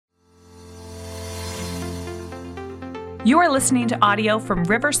You are listening to audio from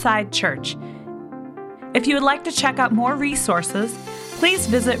Riverside Church. If you would like to check out more resources, please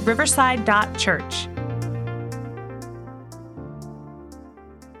visit riverside.church.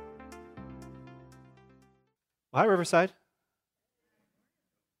 Hi, Riverside.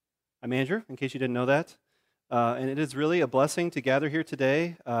 I'm Andrew, in case you didn't know that. And it is really a blessing to gather here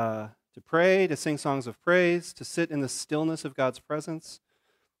today to pray, to sing songs of praise, to sit in the stillness of God's presence,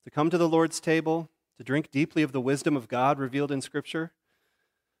 to come to the Lord's table, to drink deeply of the wisdom of God revealed in Scripture.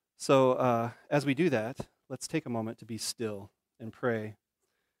 So as we do that, let's take a moment to be still and pray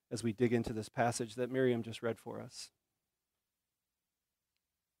as we dig into this passage that Miriam just read for us.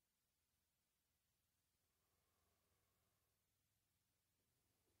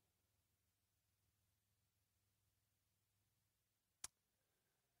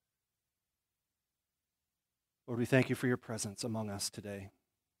 Lord, we thank you for your presence among us today.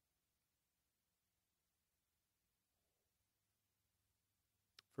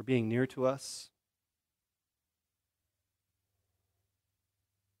 For being near to us.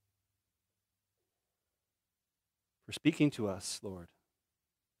 For speaking to us, Lord,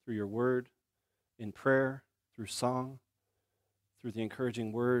 through your word, in prayer, through song, through the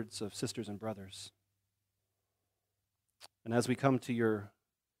encouraging words of sisters and brothers. And as we come to your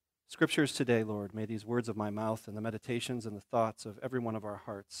Scriptures today, Lord, may these words of my mouth and the meditations and the thoughts of every one of our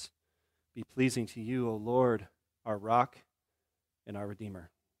hearts be pleasing to you, O Lord, our rock and our Redeemer.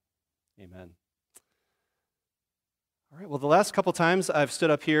 Amen. All right, well, the last couple times I've stood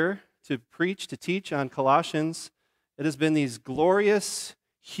up here to preach, to teach on Colossians, it has been these glorious,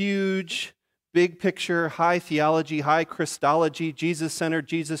 huge, big picture, high theology, high Christology, Jesus-centered,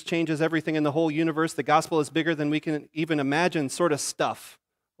 Jesus changes everything in the whole universe, the gospel is bigger than we can even imagine sort of stuff.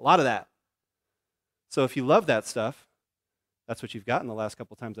 A lot of that. So if you love that stuff, that's what you've gotten the last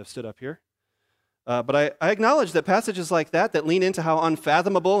couple times I've stood up here. But I acknowledge that passages like that lean into how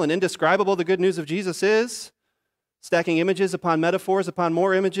unfathomable and indescribable the good news of Jesus is, stacking images upon metaphors upon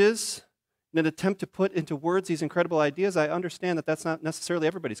more images, in an attempt to put into words these incredible ideas, I understand that that's not necessarily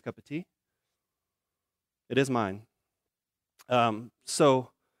everybody's cup of tea. It is mine.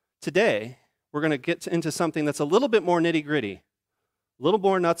 So today, we're going to get into something that's a little bit more nitty-gritty. A little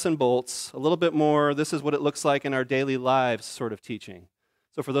more nuts and bolts, a little bit more, this is what it looks like in our daily lives sort of teaching.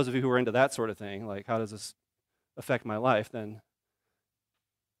 So for those of you who are into that sort of thing, like how does this affect my life, then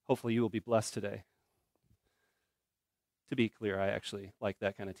hopefully you will be blessed today. To be clear, I actually like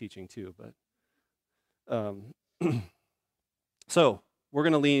that kind of teaching too. But so we're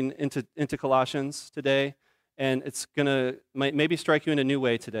going to lean into Colossians today, and it's going to maybe strike you in a new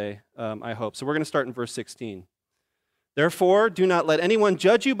way today, I hope. So we're going to start in verse 16. Therefore, do not let anyone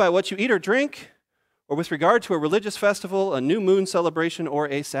judge you by what you eat or drink, or with regard to a religious festival, a new moon celebration, or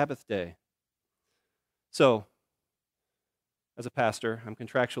a Sabbath day. So, as a pastor, I'm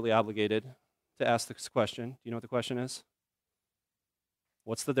contractually obligated to ask this question. Do you know what the question is?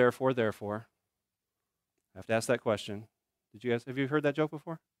 What's the therefore? I have to ask that question. Have you heard that joke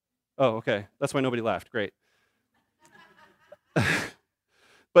before? Oh, okay. That's why nobody laughed. Great.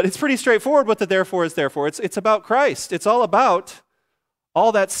 But it's pretty straightforward what the therefore is there for. It's about Christ. It's all about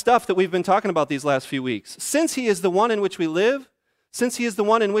all that stuff that we've been talking about these last few weeks. Since he is the one in which we live, since he is the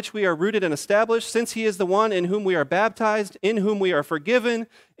one in which we are rooted and established, since he is the one in whom we are baptized, in whom we are forgiven,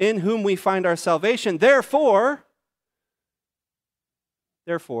 in whom we find our salvation, therefore,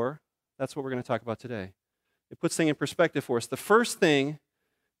 that's what we're going to talk about today. It puts things in perspective for us. The first thing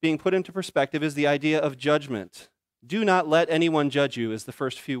being put into perspective is the idea of judgment. Do not let anyone judge you is the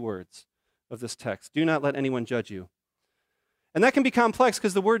first few words of this text. Do not let anyone judge you. And that can be complex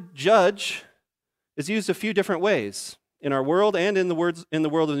because the word judge is used a few different ways in our world and in the world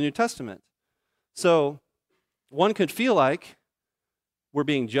of the New Testament. So one could feel like we're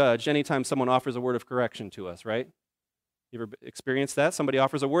being judged anytime someone offers a word of correction to us, right? You ever experienced that? Somebody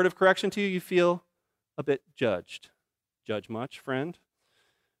offers a word of correction to you, you feel a bit judged. Judge much, friend?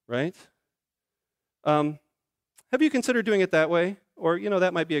 Right? Have you considered doing it that way? Or,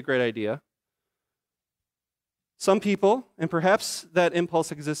 that might be a great idea. Some people, and perhaps that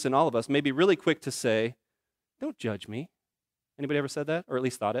impulse exists in all of us, may be really quick to say, don't judge me. Anybody ever said that? Or at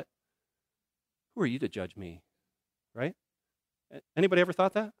least thought it? Who are you to judge me? Right? Anybody ever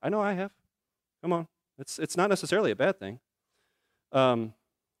thought that? I know I have. Come on. It's not necessarily a bad thing.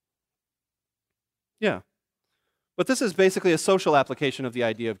 Yeah. But this is basically a social application of the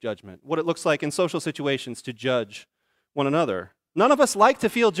idea of judgment, what it looks like in social situations to judge one another. None of us like to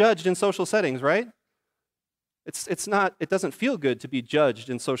feel judged in social settings, right? It doesn't feel good to be judged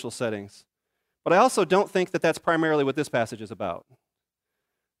in social settings. But I also don't think that that's primarily what this passage is about.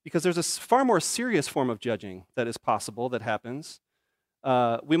 because there's a far more serious form of judging that is possible, that happens.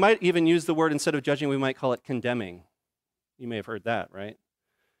 We might even use the word, instead of judging, we might call it condemning. You may have heard that, right?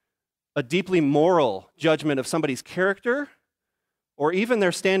 A deeply moral judgment of somebody's character or even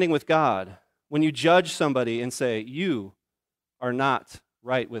their standing with God. When you judge somebody and say, you are not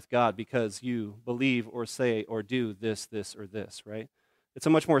right with God because you believe or say or do this, this, or this, right? It's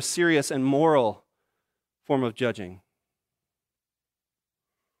a much more serious and moral form of judging.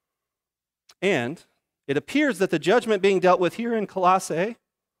 And it appears that the judgment being dealt with here in Colossae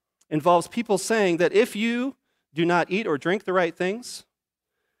involves people saying that if you do not eat or drink the right things,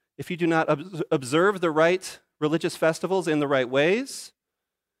 if you do not observe the right religious festivals in the right ways,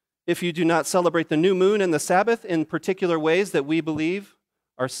 if you do not celebrate the new moon and the Sabbath in particular ways that we believe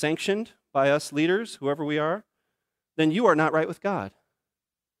are sanctioned by us leaders, whoever we are, then you are not right with God.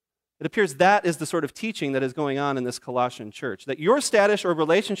 It appears that is the sort of teaching that is going on in this Colossian church, that your status or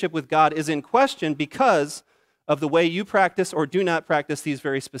relationship with God is in question because of the way you practice or do not practice these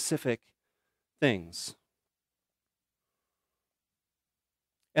very specific things.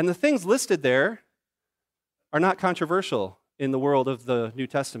 And the things listed there are not controversial in the world of the New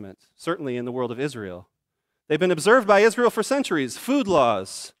Testament, certainly in the world of Israel. They've been observed by Israel for centuries. Food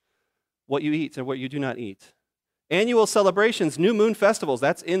laws, what you eat and what you do not eat. Annual celebrations, new moon festivals,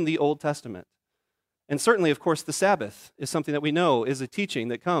 that's in the Old Testament. And certainly, of course, the Sabbath is something that we know is a teaching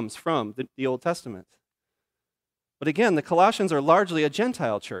that comes from the Old Testament. But again, the Colossians are largely a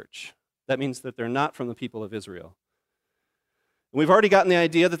Gentile church. That means that they're not from the people of Israel. And we've already gotten the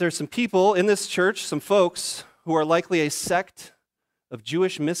idea that there's some people in this church, some folks, who are likely a sect of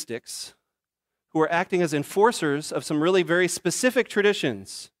Jewish mystics who are acting as enforcers of some really very specific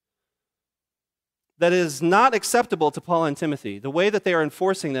traditions that is not acceptable to Paul and Timothy. The way that they are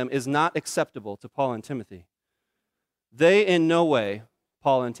enforcing them is not acceptable to Paul and Timothy. They in no way,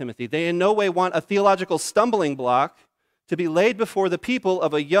 Paul and Timothy, they in no way want a theological stumbling block to be laid before the people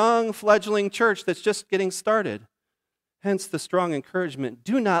of a young, fledgling church that's just getting started. Hence the strong encouragement,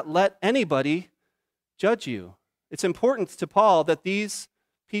 do not let anybody judge you. It's important to Paul that these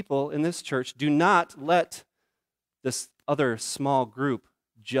people in this church do not let this other small group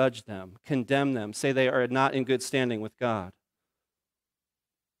judge them, condemn them, say they are not in good standing with God.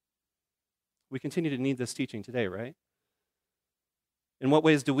 We continue to need this teaching today, right? In what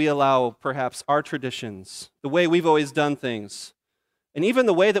ways do we allow perhaps our traditions, the way we've always done things, and even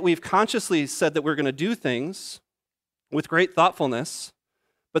the way that we've consciously said that we're going to do things with great thoughtfulness,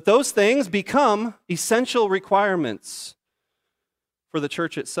 but those things become essential requirements for the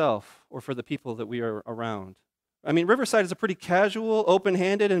church itself or for the people that we are around. I mean, Riverside is a pretty casual,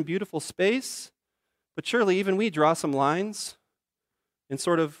 open-handed, and beautiful space, but surely even we draw some lines in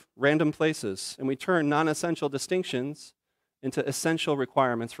sort of random places, and we turn non-essential distinctions into essential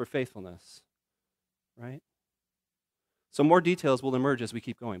requirements for faithfulness, right? So more details will emerge as we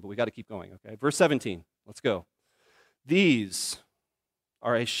keep going, but we got to keep going, okay? Verse 17, let's go. These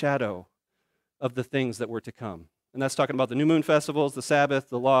are a shadow of the things that were to come. And that's talking about the new moon festivals, the Sabbath,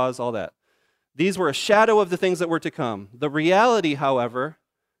 the laws, all that. These were a shadow of the things that were to come. The reality, however,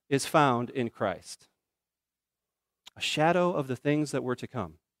 is found in Christ. A shadow of the things that were to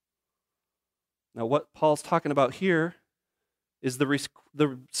come. Now, what Paul's talking about here is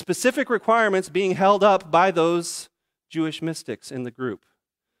the specific requirements being held up by those Jewish mystics in the group.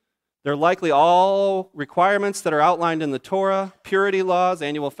 They're likely all requirements that are outlined in the Torah, purity laws,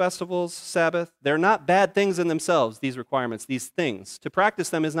 annual festivals, Sabbath. They're not bad things in themselves, these requirements, these things. To practice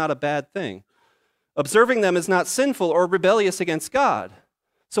them is not a bad thing. Observing them is not sinful or rebellious against God.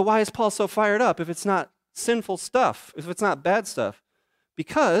 So why is Paul so fired up if it's not sinful stuff, if it's not bad stuff?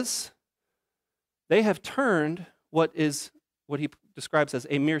 Because they have turned what he describes as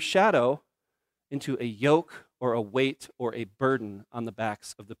a mere shadow into a yoke or a weight or a burden on the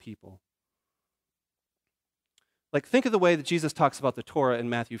backs of the people. Like, think of the way that Jesus talks about the Torah in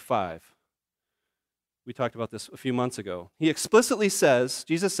Matthew 5. We talked about this a few months ago. Jesus explicitly says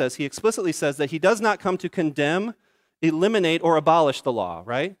that he does not come to condemn, eliminate, or abolish the law,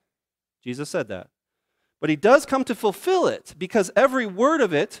 right? Jesus said that. But he does come to fulfill it because every word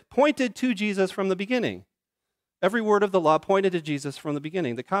of it pointed to Jesus from the beginning. Every word of the law pointed to Jesus from the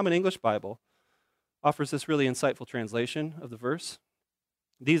beginning. The Common English Bible offers this really insightful translation of the verse.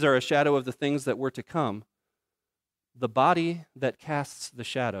 These are a shadow of the things that were to come. The body that casts the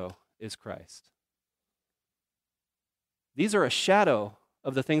shadow is Christ. These are a shadow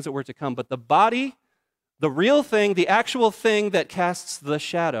of the things that were to come, but the body, the real thing, the actual thing that casts the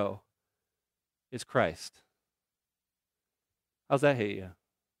shadow is Christ. How's that hit you?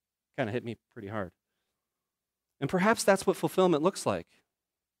 Kind of hit me pretty hard. And perhaps that's what fulfillment looks like.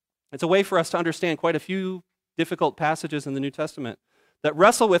 It's a way for us to understand quite a few difficult passages in the New Testament that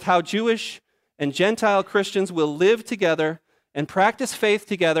wrestle with how Jewish and Gentile Christians will live together and practice faith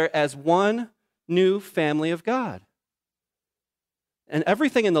together as one new family of God. And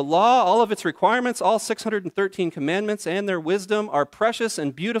everything in the law, all of its requirements, all 613 commandments and their wisdom are precious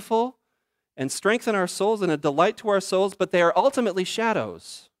and beautiful and strengthen our souls and a delight to our souls, but they are ultimately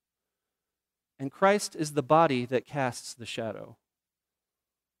shadows. And Christ is the body that casts the shadow.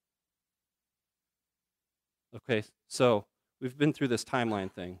 Okay, so we've been through this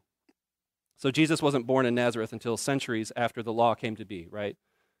timeline thing. So Jesus wasn't born in Nazareth until centuries after the law came to be, right?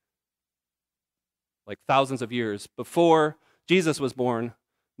 Like thousands of years before Jesus was born,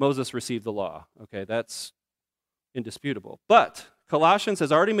 Moses received the law. Okay, that's indisputable. But Colossians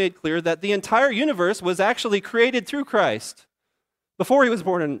has already made clear that the entire universe was actually created through Christ before he was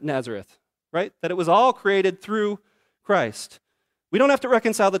born in Nazareth, right? That it was all created through Christ. We don't have to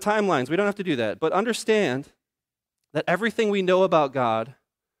reconcile the timelines. We don't have to do that. But understand that everything we know about God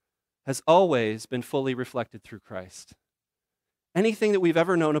has always been fully reflected through Christ. Anything that we've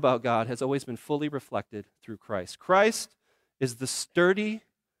ever known about God has always been fully reflected through Christ. Christ is the sturdy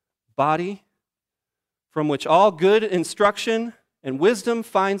body from which all good instruction and wisdom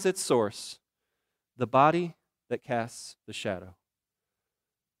finds its source, the body that casts the shadow.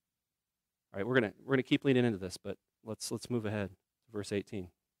 All right, we're gonna keep leading into this, but let's move ahead to verse 18.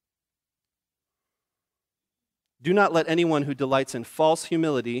 Do not let anyone who delights in false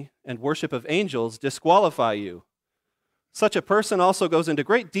humility and worship of angels disqualify you. Such a person also goes into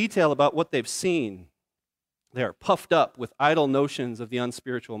great detail about what they've seen. They are puffed up with idle notions of the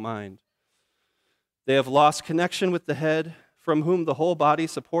unspiritual mind. They have lost connection with the head, from whom the whole body,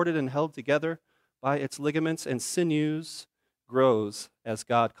 supported and held together by its ligaments and sinews, grows as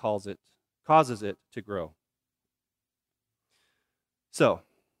God causes it to grow. So,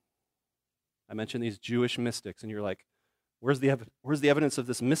 I mentioned these Jewish mystics, and you're like, where's the evidence of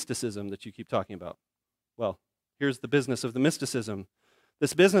this mysticism that you keep talking about? Well, here's the business of the mysticism.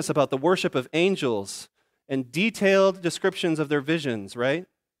 This business about the worship of angels and detailed descriptions of their visions, right?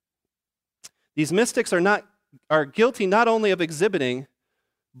 These mystics are guilty not only of exhibiting,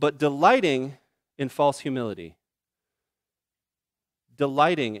 but delighting in false humility.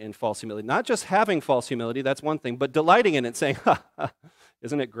 Delighting in false humility. Not just having false humility, that's one thing, but delighting in it, saying,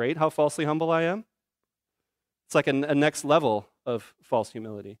 isn't it great how falsely humble I am? It's like a next level of false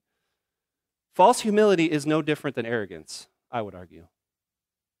humility. False humility is no different than arrogance, I would argue.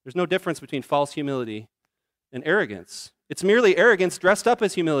 There's no difference between false humility and arrogance. It's merely arrogance dressed up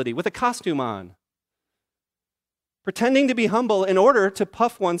as humility with a costume on. Pretending to be humble in order to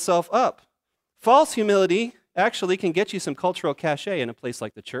puff oneself up. False humility actually can get you some cultural cachet in a place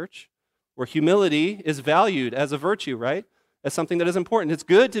like the church, where humility is valued as a virtue, right? As something that is important. It's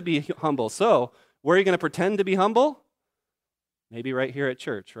good to be humble. So, where are you going to pretend to be humble? Maybe right here at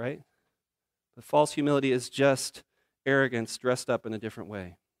church, right? But false humility is just arrogance dressed up in a different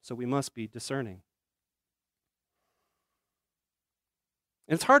way. So we must be discerning.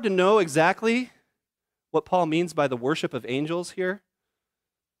 And it's hard to know exactly what Paul means by the worship of angels here.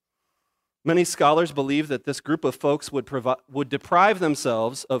 Many scholars believe that this group of folks would deprive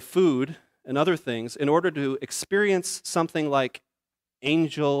themselves of food and other things in order to experience something like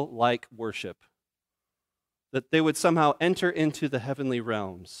angel-like worship. That they would somehow enter into the heavenly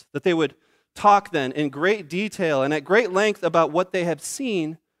realms. That they would talk then in great detail and at great length about what they have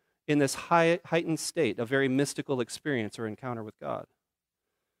seen in this heightened state, a very mystical experience or encounter with God.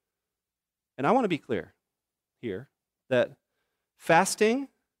 And I want to be clear here that fasting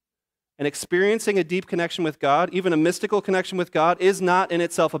and experiencing a deep connection with God, even a mystical connection with God, is not in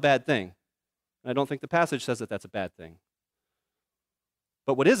itself a bad thing. I don't think the passage says that that's a bad thing.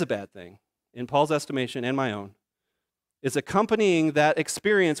 But what is a bad thing, in Paul's estimation and my own, is accompanying that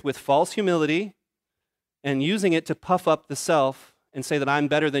experience with false humility and using it to puff up the self and say that I'm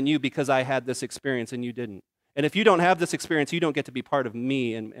better than you because I had this experience and you didn't. And if you don't have this experience, you don't get to be part of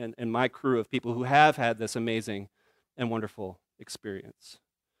me and my crew of people who have had this amazing and wonderful experience.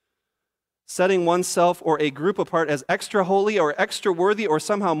 Setting oneself or a group apart as extra holy or extra worthy or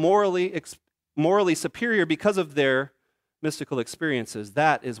somehow morally superior because of their mystical experiences,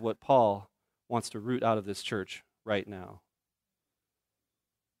 that is what Paul wants to root out of this church right now.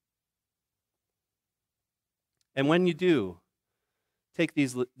 And when you do take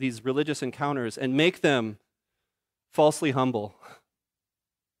these religious encounters and make them falsely humble,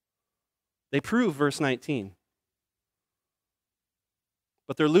 they prove verse 19.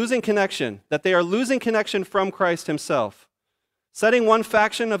 But they're losing connection, that they are losing connection from Christ himself. Setting one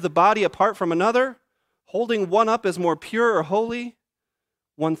faction of the body apart from another, holding one up as more pure or holy,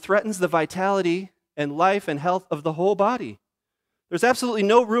 one threatens the vitality and life and health of the whole body. There's absolutely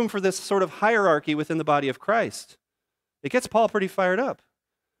no room for this sort of hierarchy within the body of Christ. It gets Paul pretty fired up.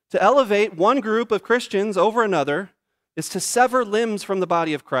 To elevate one group of Christians over another is to sever limbs from the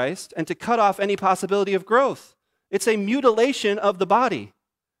body of Christ and to cut off any possibility of growth. It's a mutilation of the body.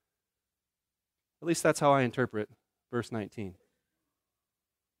 At least that's how I interpret verse 19.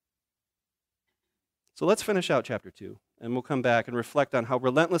 So let's finish out chapter 2, and we'll come back and reflect on how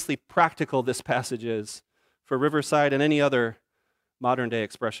relentlessly practical this passage is for Riverside and any other modern-day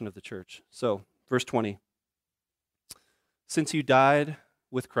expression of the church. So, verse 20. Since you died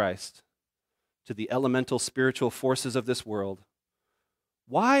with Christ to the elemental spiritual forces of this world,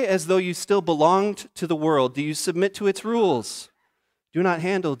 why, as though you still belonged to the world, do you submit to its rules? Do not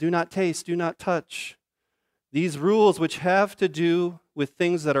handle, do not taste, do not touch. These rules, which have to do with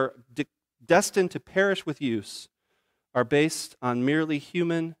things that are destined to perish with use, are based on merely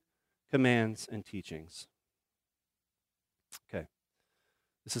human commands and teachings. Okay.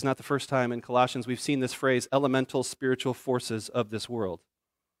 This is not the first time in Colossians we've seen this phrase, elemental spiritual forces of this world.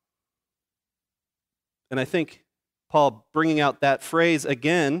 And I think Paul bringing out that phrase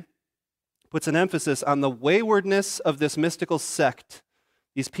again puts an emphasis on the waywardness of this mystical sect,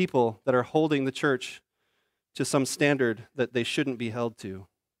 these people that are holding the church to some standard that they shouldn't be held to.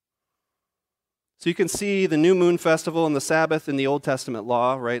 So you can see the new moon festival and the Sabbath in the Old Testament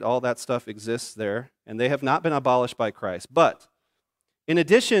law, right? All that stuff exists there, and they have not been abolished by Christ. But in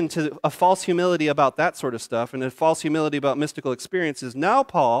addition to a false humility about that sort of stuff and a false humility about mystical experiences, now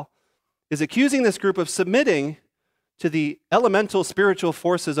Paul is accusing this group of submitting to the elemental spiritual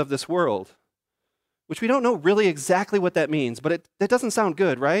forces of this world, which we don't know really exactly what that means, but that doesn't sound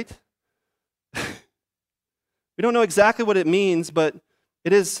good, right? We don't know exactly what it means, but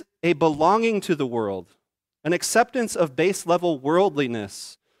it is a belonging to the world, an acceptance of base-level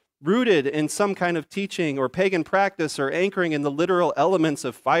worldliness, rooted in some kind of teaching or pagan practice or anchoring in the literal elements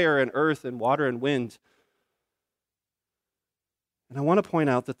of fire and earth and water and wind. And I want to point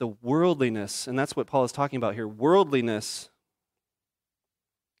out that the worldliness, and that's what Paul is talking about here, worldliness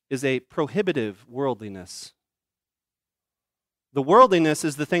is a prohibitive worldliness. The worldliness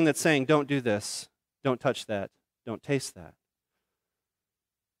is the thing that's saying, don't do this, don't touch that, don't taste that.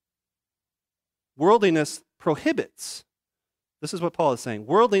 Worldliness prohibits. This is what Paul is saying.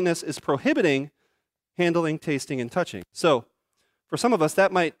 Worldliness is prohibiting handling, tasting, and touching. So, for some of us,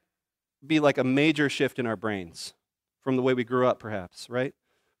 that might be like a major shift in our brains from the way we grew up, perhaps, right?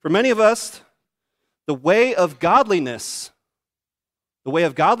 For many of us, the way of godliness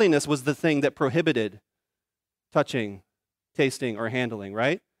was the thing that prohibited touching, tasting, or handling,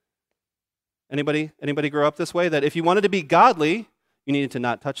 right? Anybody grow up this way? That if you wanted to be godly, you needed to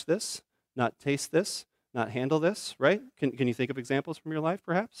not touch this, not taste this, not handle this, right? Can you think of examples from your life,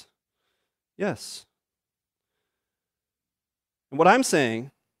 perhaps? Yes. And what I'm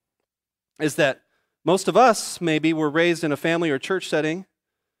saying is that most of us maybe were raised in a family or church setting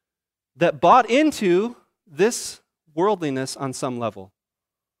that bought into this worldliness on some level.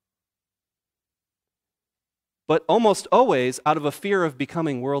 But almost always out of a fear of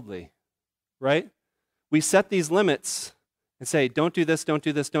becoming worldly, right? We set these limits and say, don't do this, don't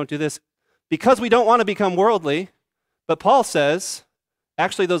do this, don't do this, because we don't want to become worldly. But Paul says,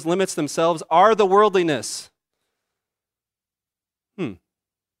 actually those limits themselves are the worldliness.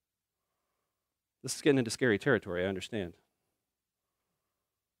 This is getting into scary territory, I understand.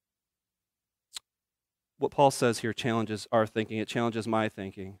 What Paul says here challenges our thinking. It challenges my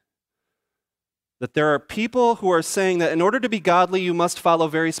thinking. That there are people who are saying that in order to be godly, you must follow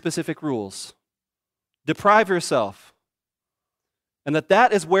very specific rules. Deprive yourself. And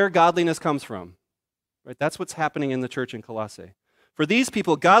that is where godliness comes from. Right? That's what's happening in the church in Colossae. For these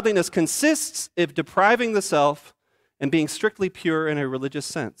people, godliness consists of depriving the self and being strictly pure in a religious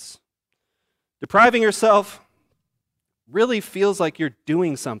sense. Depriving yourself really feels like you're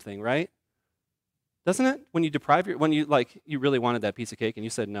doing something, right? Doesn't it? When you really wanted that piece of cake and you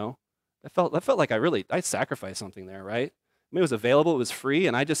said no, that felt like I sacrificed something there, right? I mean, it was available, it was free,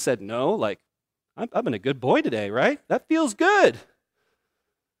 and I just said no. Like, I've been a good boy today, right? That feels good.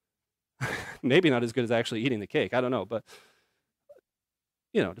 Maybe not as good as actually eating the cake. I don't know, but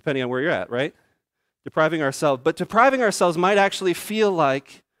depending on where you're at, right? Depriving ourselves might actually feel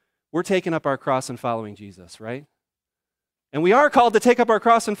like we're taking up our cross and following Jesus, right? And we are called to take up our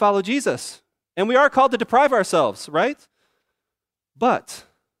cross and follow Jesus. And we are called to deprive ourselves, right? But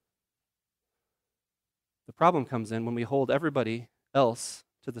the problem comes in when we hold everybody else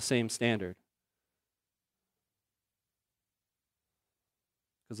to the same standard.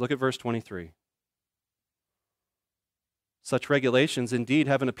 Because look at verse 23. Such regulations indeed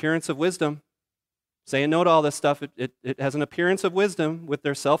have an appearance of wisdom. Saying no to all this stuff, it has an appearance of wisdom with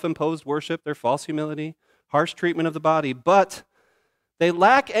their self-imposed worship, their false humility, harsh treatment of the body, but they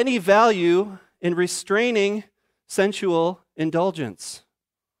lack any value in restraining sensual indulgence.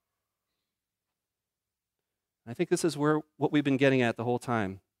 I think this is what we've been getting at the whole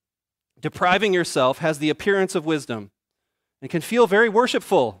time. Depriving yourself has the appearance of wisdom and can feel very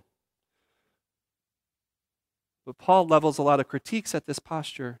worshipful. But Paul levels a lot of critiques at this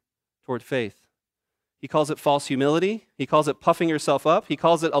posture toward faith. He calls it false humility. He calls it puffing yourself up. He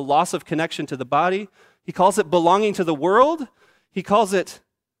calls it a loss of connection to the body. He calls it belonging to the world. He calls it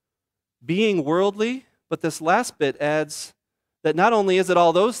being worldly. But this last bit adds that not only is it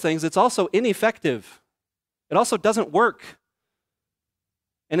all those things, it's also ineffective. It also doesn't work.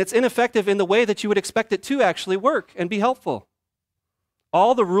 And it's ineffective in the way that you would expect it to actually work and be helpful.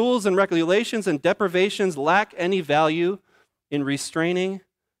 All the rules and regulations and deprivations lack any value in restraining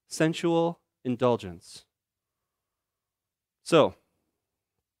sensual indulgence. So,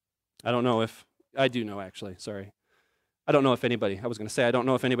 I don't know if I don't know if anybody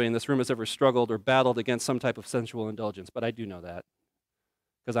in this room has ever struggled or battled against some type of sensual indulgence, but I do know that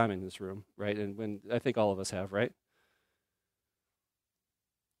because I'm in this room, right? And I think all of us have, right?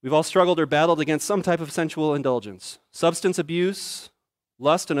 We've all struggled or battled against some type of sensual indulgence. Substance abuse,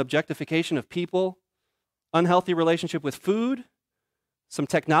 lust and objectification of people, unhealthy relationship with food, some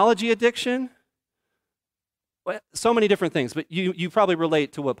technology addiction, so many different things. But you probably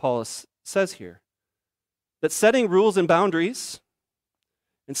relate to what Paul says here. That setting rules and boundaries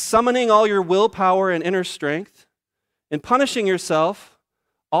and summoning all your willpower and inner strength and punishing yourself,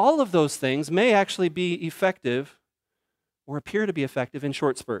 all of those things may actually be effective or appear to be effective in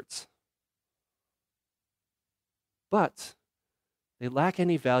short spurts. But they lack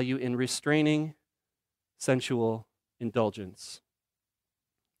any value in restraining sensual indulgence.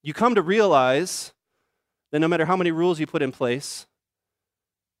 You come to realize that no matter how many rules you put in place,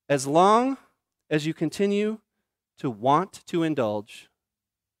 as long as you continue to want to indulge,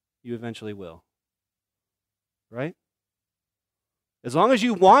 you eventually will. Right? As long as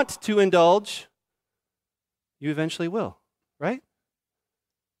you want to indulge, you eventually will. Right?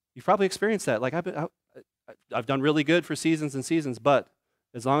 You've probably experienced that. Like I've done really good for seasons and seasons, but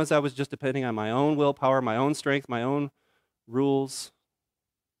as long as I was just depending on my own willpower, my own strength, my own rules,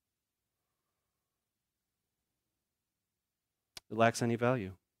 it lacks any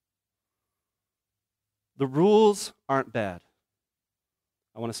value. The rules aren't bad.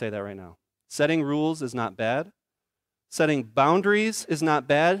 I want to say that right now. Setting rules is not bad. Setting boundaries is not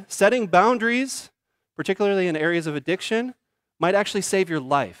bad. Setting boundaries, particularly in areas of addiction, might actually save your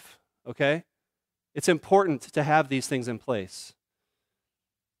life, okay? It's important to have these things in place.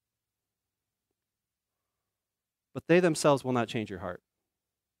 But they themselves will not change your heart.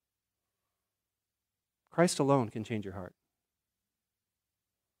 Christ alone can change your heart.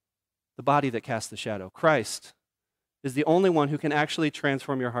 The body that casts the shadow. Christ is the only one who can actually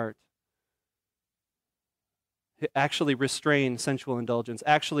transform your heart. Actually restrain sensual indulgence.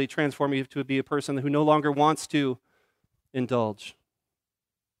 Actually transform you to be a person who no longer wants to indulge.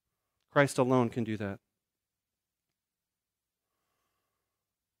 Christ alone can do that.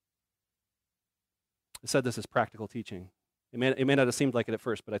 I said this is practical teaching. It may not have seemed like it at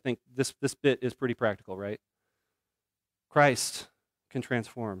first, but I think this bit is pretty practical, right? Christ can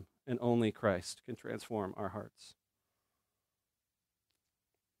transform, and only Christ can transform our hearts.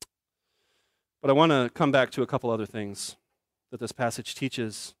 But I want to come back to a couple other things that this passage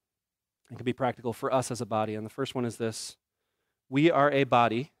teaches and can be practical for us as a body. And the first one is this. We are a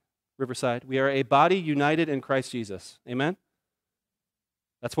body, Riverside. We are a body united in Christ Jesus. Amen?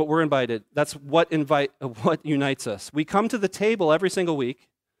 That's what we're invited. That's what unites us. We come to the table every single week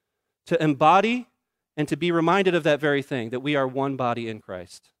to embody and to be reminded of that very thing, that we are one body in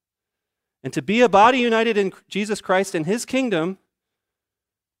Christ. And to be a body united in Jesus Christ and his kingdom,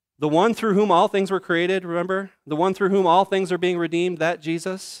 the one through whom all things were created, remember? The one through whom all things are being redeemed, that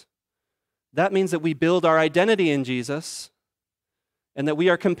Jesus. That means that we build our identity in Jesus and that we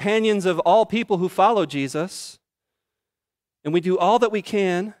are companions of all people who follow Jesus. And we do all that we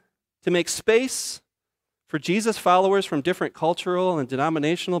can to make space for Jesus followers from different cultural and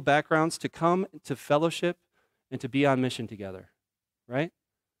denominational backgrounds to come to fellowship and to be on mission together, right?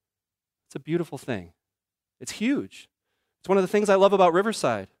 It's a beautiful thing. It's huge. It's one of the things I love about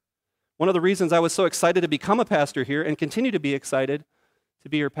Riverside. One of the reasons I was so excited to become a pastor here and continue to be excited to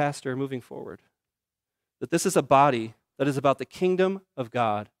be your pastor moving forward. That this is a body that is about the kingdom of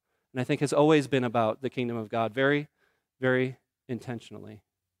God, and I think has always been about the kingdom of God very, very intentionally.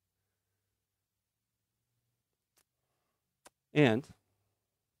 And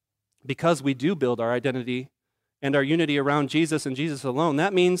because we do build our identity and our unity around Jesus and Jesus alone,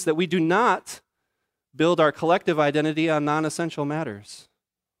 that means that we do not build our collective identity on non-essential matters.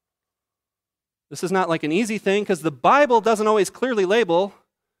 This is not like an easy thing because the Bible doesn't always clearly label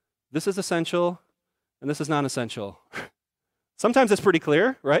this is essential and this is non-essential. Sometimes it's pretty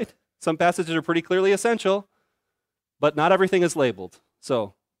clear, right? Some passages are pretty clearly essential, but not everything is labeled.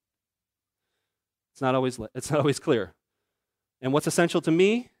 So it's not always clear. And what's essential to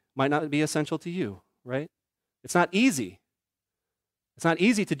me might not be essential to you, right? It's not easy. It's not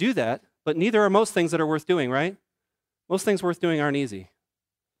easy to do that, but neither are most things that are worth doing, right? Most things worth doing aren't easy.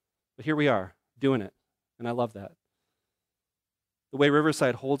 But here we are, doing it, and I love that. The way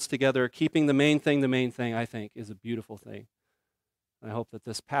Riverside holds together, keeping the main thing, I think, is a beautiful thing. And I hope that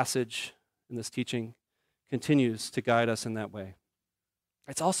this passage and this teaching continues to guide us in that way.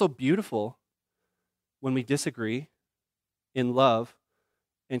 It's also beautiful when we disagree in love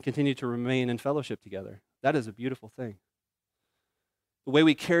and continue to remain in fellowship together. That is a beautiful thing. The way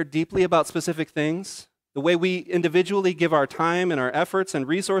we care deeply about specific things, the way we individually give our time and our efforts and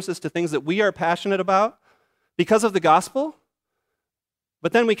resources to things that we are passionate about because of the gospel.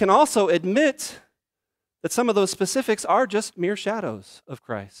 But then we can also admit that some of those specifics are just mere shadows of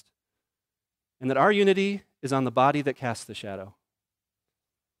Christ, and that our unity is on the body that casts the shadow,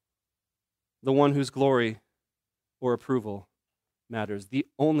 the one whose glory or approval matters, the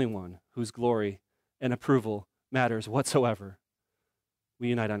only one whose glory and approval matters whatsoever. We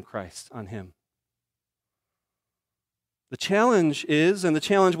unite on Christ, on Him. The challenge is, and the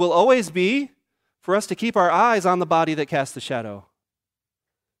challenge will always be, for us to keep our eyes on the body that casts the shadow.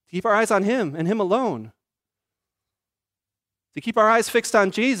 To keep our eyes on Him and Him alone. To keep our eyes fixed on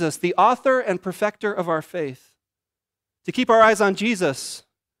Jesus, the author and perfecter of our faith. To keep our eyes on Jesus.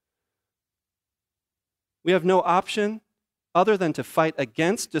 We have no option other than to fight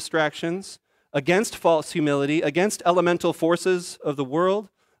against distractions, against false humility, against elemental forces of the world,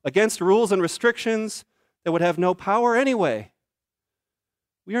 against rules and restrictions that would have no power anyway.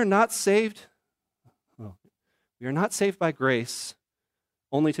 We are not saved by grace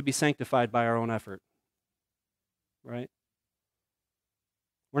only to be sanctified by our own effort. Right?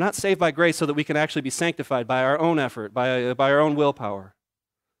 We're not saved by grace so that we can actually be sanctified by our own effort, by our own willpower.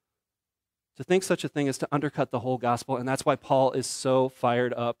 To think such a thing is to undercut the whole gospel, and that's why Paul is so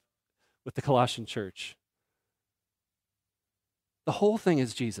fired up with the Colossian church. The whole thing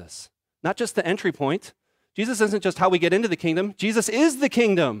is Jesus, not just the entry point. Jesus isn't just how we get into the kingdom. Jesus is the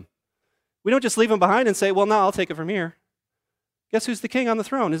kingdom. We don't just leave Him behind and say, well, no, I'll take it from here. Guess who's the king on the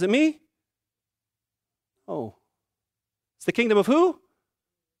throne? Is it me? Oh. It's the kingdom of who?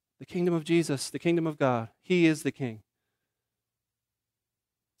 The kingdom of Jesus, the kingdom of God. He is the king.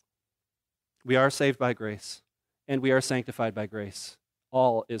 We are saved by grace, and we are sanctified by grace.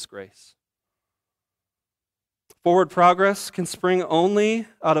 All is grace. Forward progress can spring only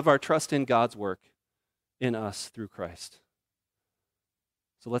out of our trust in God's work in us through Christ.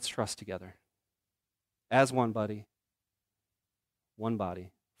 So let's trust together as one body,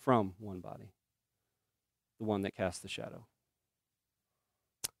 from one body, the one that casts the shadow.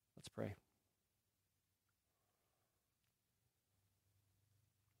 Let's pray.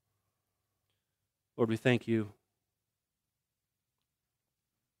 Lord, we thank You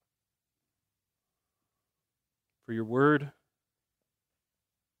for Your word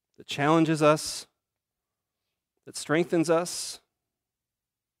that challenges us, that strengthens us,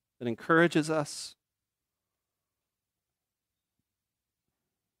 that encourages us.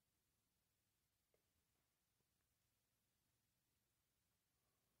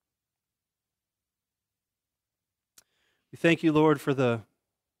 We thank You, Lord, for the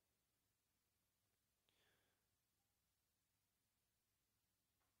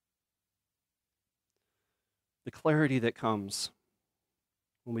clarity that comes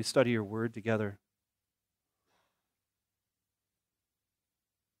when we study Your word together.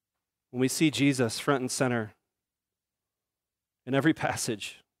 When we see Jesus front and center in every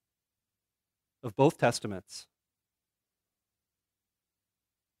passage of both Testaments.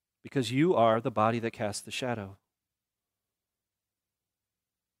 Because You are the body that casts the shadow.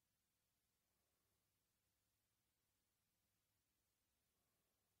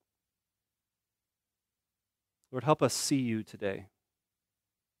 Lord, help us see You today.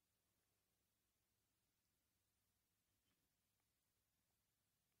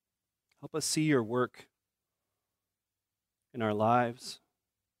 Help us see Your work in our lives.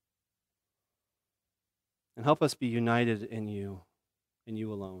 And help us be united in You, and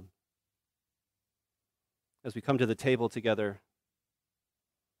You alone. As we come to the table together,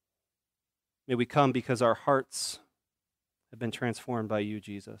 may we come because our hearts have been transformed by you,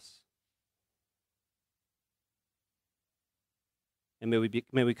 Jesus. And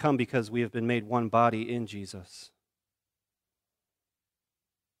may we come because we have been made one body in Jesus.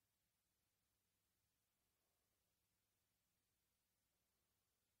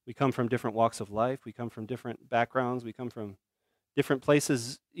 We come from different walks of life. We come from different backgrounds. We come from different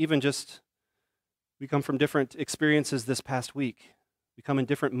places, we come from different experiences this past week. We come in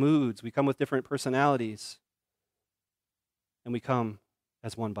different moods. We come with different personalities. And we come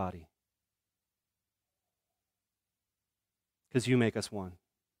as one body. Because you make us one.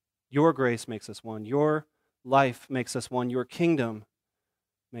 Your grace makes us one. Your life makes us one. Your kingdom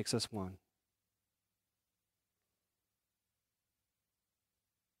makes us one.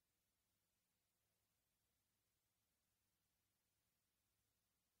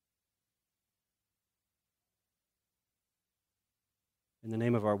 In the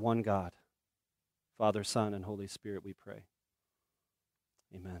name of our one God, Father, Son, and Holy Spirit, we pray.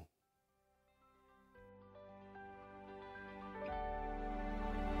 Amen.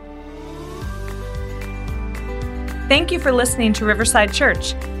 Thank you for listening to Riverside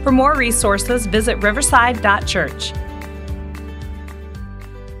Church. For more resources, visit riverside.church.